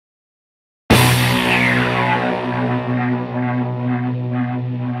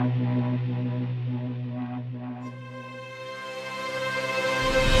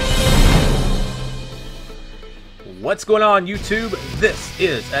What's going on, YouTube? This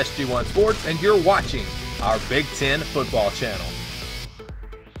is SG1 Sports, and you're watching our Big Ten football channel.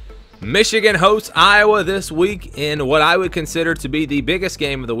 Michigan hosts Iowa this week in what I would consider to be the biggest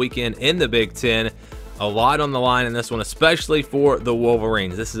game of the weekend in the Big Ten. A lot on the line in this one, especially for the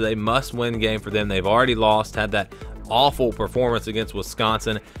Wolverines. This is a must-win game for them. They've already lost, had that awful performance against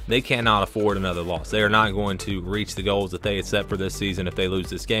Wisconsin. They cannot afford another loss. They are not going to reach the goals that they had set for this season if they lose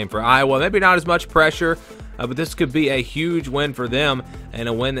this game. For Iowa, maybe not as much pressure, but this could be a huge win for them and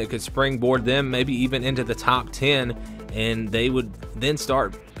a win that could springboard them maybe even into the top 10, and they would then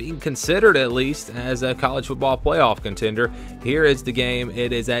start being considered at least as a college football playoff contender. Here is the game.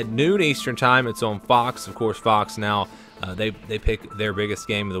 It is at noon Eastern time. It's on Fox. Of course, Fox now, they pick their biggest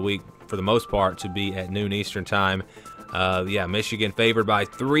game of the week for the most part to be at noon Eastern time. Yeah, Michigan favored by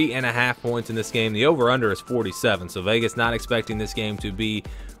 3.5 points in this game. The over-under is 47, so Vegas not expecting this game to be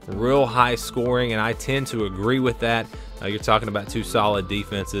real high scoring, and I tend to agree with that. You're talking about two solid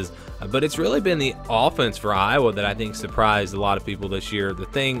defenses, but it's really been the offense for Iowa that I think surprised a lot of people this year. The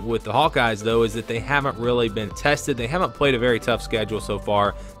thing with the Hawkeyes, though, is that they haven't really been tested. They haven't played a very tough schedule so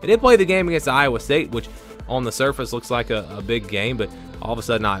far. They did play the game against Iowa State, which on the surface looks like a big game, but all of a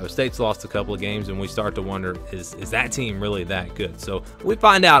sudden Iowa State's lost a couple of games, and we start to wonder, is that team really that good? So we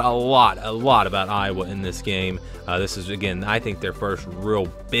find out a lot about Iowa in this game. This is, again, I think their first real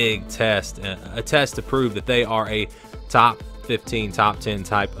big test, a test to prove that they are a top 15, top 10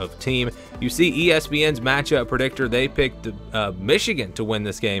 type of team. You see ESPN's matchup predictor, they picked Michigan to win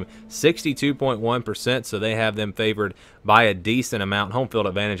this game, 62.1%, so they have them favored by a decent amount. Home field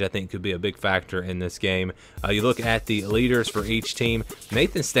advantage, I think, could be a big factor in this game. You look at the leaders for each team.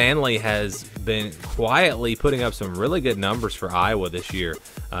 Nathan Stanley has been quietly putting up some really good numbers for Iowa this year.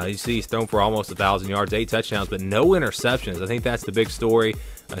 You see he's thrown for almost 1,000 yards, 8 touchdowns, but no interceptions. I think that's the big story.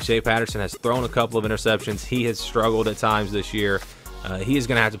 Shea Patterson has thrown a couple of interceptions. He has struggled at times this year. He is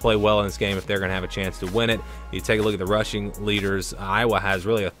going to have to play well in this game if they're going to have a chance to win it. You take a look at the rushing leaders. Iowa has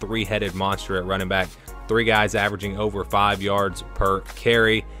really a three-headed monster at running back. 3 guys averaging over 5 yards per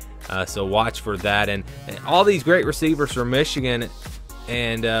carry. So watch for that. And all these great receivers from Michigan,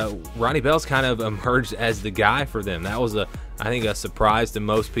 and Ronnie Bell's kind of emerged as the guy for them. That was, I think, a surprise to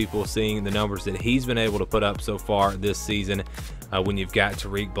most people seeing the numbers that he's been able to put up so far this season. When you've got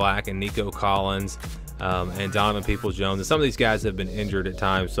Tariq Black and Nico Collins and Donovan Peoples-Jones, and some of these guys have been injured at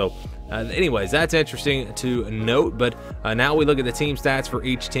times. So anyways, that's interesting to note. But now we look at the team stats for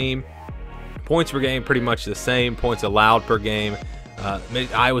each team. Points per game, pretty much the same. Points allowed per game.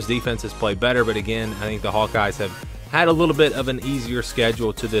 Iowa's defense has played better, but again, I think the Hawkeyes have had a little bit of an easier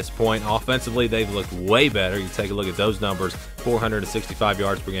schedule to this point. Offensively, they've looked way better. You take a look at those numbers, 465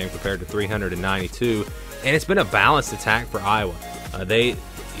 yards per game compared to 392. And it's been a balanced attack for Iowa.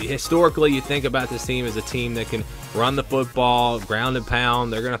 Historically, you think about this team as a team that can run the football, ground and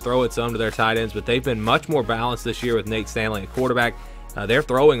pound. They're going to throw it some to their tight ends, but they've been much more balanced this year with Nate Stanley at quarterback. They're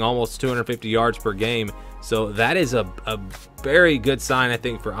throwing almost 250 yards per game. So that is a very good sign, I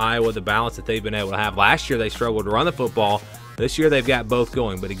think, for Iowa, the balance that they've been able to have. Last year, they struggled to run the football. This year, they've got both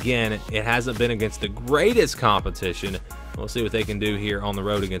going. But again, it hasn't been against the greatest competition. We'll see what they can do here on the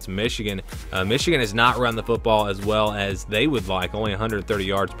road against Michigan. Michigan has not run the football as well as they would like, only 130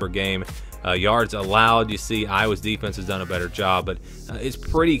 yards per game. Yards allowed, you see Iowa's defense has done a better job, but it's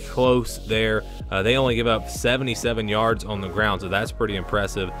pretty close there. They only give up 77 yards on the ground, so that's pretty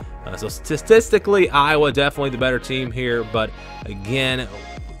impressive. So statistically, Iowa definitely the better team here, but again,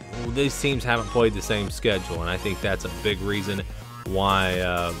 these teams haven't played the same schedule, and I think that's a big reason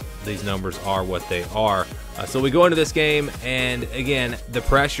why these numbers are what they are. So we go into this game, and again, the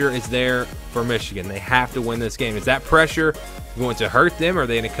pressure is there for Michigan. They have to win this game. Is that pressure going to hurt them, or are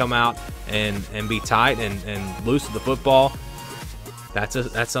they going to come out and be tight and loose with the football?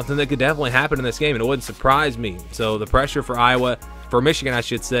 That's something that could definitely happen in this game, and it wouldn't surprise me. So the pressure for Iowa, for Michigan, I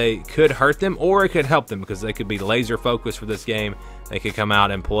should say, could hurt them, or it could help them because they could be laser focused for this game. They could come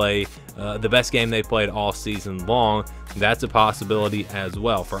out and play the best game they played all season long. That's a possibility as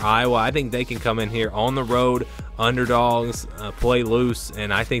well. For Iowa, I think they can come in here on the road, underdogs, play loose,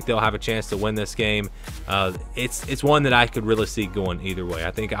 and I think they'll have a chance to win this game. It's one that I could really see going either way.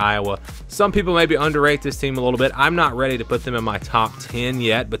 I think Iowa, some people maybe underrate this team a little bit. I'm not ready to put them in my top 10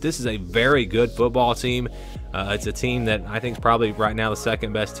 yet, but this is a very good football team. It's a team that I think is probably right now the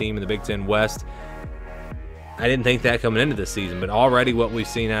second best team in the Big Ten West. I didn't think that coming into this season, but already what we've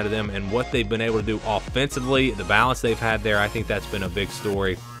seen out of them and what they've been able to do offensively, the balance they've had there, I think that's been a big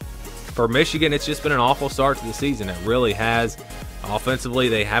story. For Michigan, it's just been an awful start to the season. It really has. Offensively,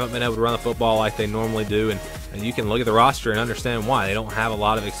 they haven't been able to run the football like they normally do, and you can look at the roster and understand why. They don't have a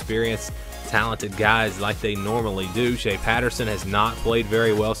lot of experienced talented guys like they normally do. Shea Patterson has not played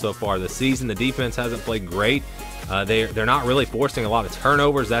very well so far this season. The defense hasn't played great. They're not really forcing a lot of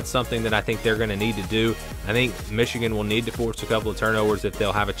turnovers. That's something that I think they're going to need to do. I think Michigan will need to force a couple of turnovers if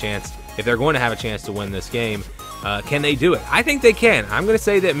they'll have a chance, if they're going to have a chance to win this game. Can they do it? I think they can. I'm going to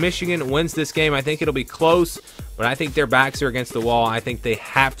say that Michigan wins this game. I think it'll be close, but I think their backs are against the wall. I think they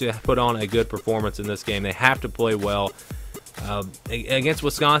have to put on a good performance in this game. They have to play well. Against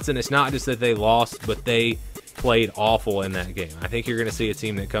Wisconsin, it's not just that they lost, but they played awful in that game. I think you're going to see a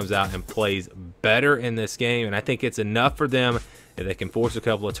team that comes out and plays better in this game, and I think it's enough for them if they can force a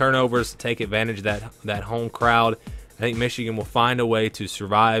couple of turnovers, take advantage of that home crowd. I think Michigan will find a way to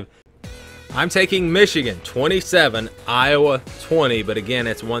survive. I'm taking Michigan 27, Iowa 20, but again,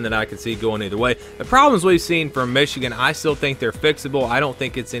 it's one that I can see going either way. The problems we've seen from Michigan, I still think they're fixable. I don't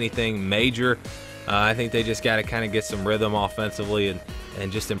think it's anything major. I think they just got to kind of get some rhythm offensively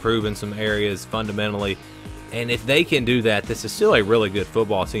and just improve in some areas fundamentally. And if they can do that, this is still a really good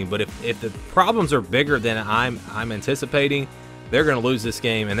football team. But if the problems are bigger than I'm anticipating, they're going to lose this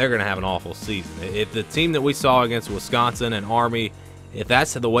game and they're going to have an awful season. If the team that we saw against Wisconsin and Army, if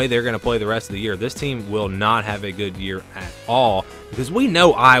that's the way they're going to play the rest of the year, this team will not have a good year at all, because we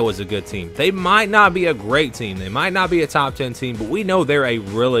know Iowa's a good team. They might not be a great team. They might not be a top 10 team, but we know they're a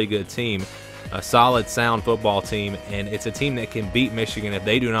really good team, a solid, sound football team, and it's a team that can beat Michigan if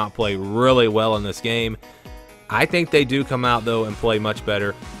they do not play really well in this game. I think they do come out, though, and play much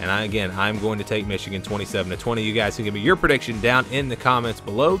better. And I'm going to take Michigan 27-20. You guys can give me your prediction down in the comments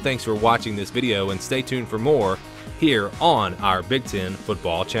below. Thanks for watching this video, and stay tuned for more here on our Big Ten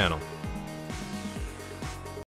football channel.